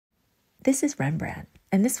This is Rembrandt,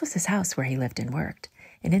 and this was his house where he lived and worked.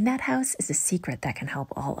 And in that house is a secret that can help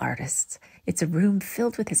all artists. It's a room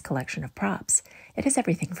filled with his collection of props. It has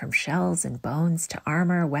everything from shells and bones to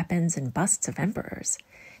armor, weapons, and busts of emperors.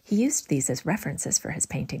 He used these as references for his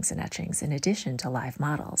paintings and etchings in addition to live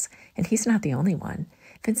models, and he's not the only one.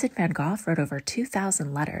 Vincent van Gogh wrote over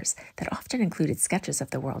 2,000 letters that often included sketches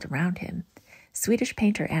of the world around him. Swedish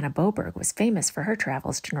painter Anna Boberg was famous for her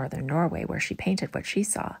travels to northern Norway where she painted what she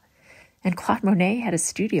saw. And Claude Monet had a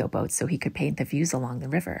studio boat so he could paint the views along the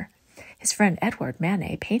river. His friend Edouard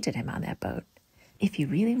Manet painted him on that boat. If you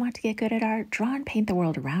really want to get good at art, draw and paint the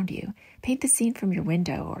world around you. Paint the scene from your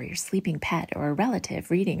window or your sleeping pet or a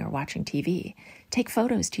relative reading or watching TV. Take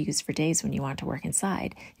photos to use for days when you want to work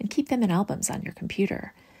inside and keep them in albums on your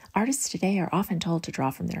computer. Artists today are often told to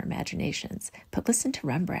draw from their imaginations, but listen to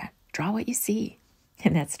Rembrandt. Draw what you see.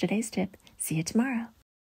 And that's today's tip. See you tomorrow.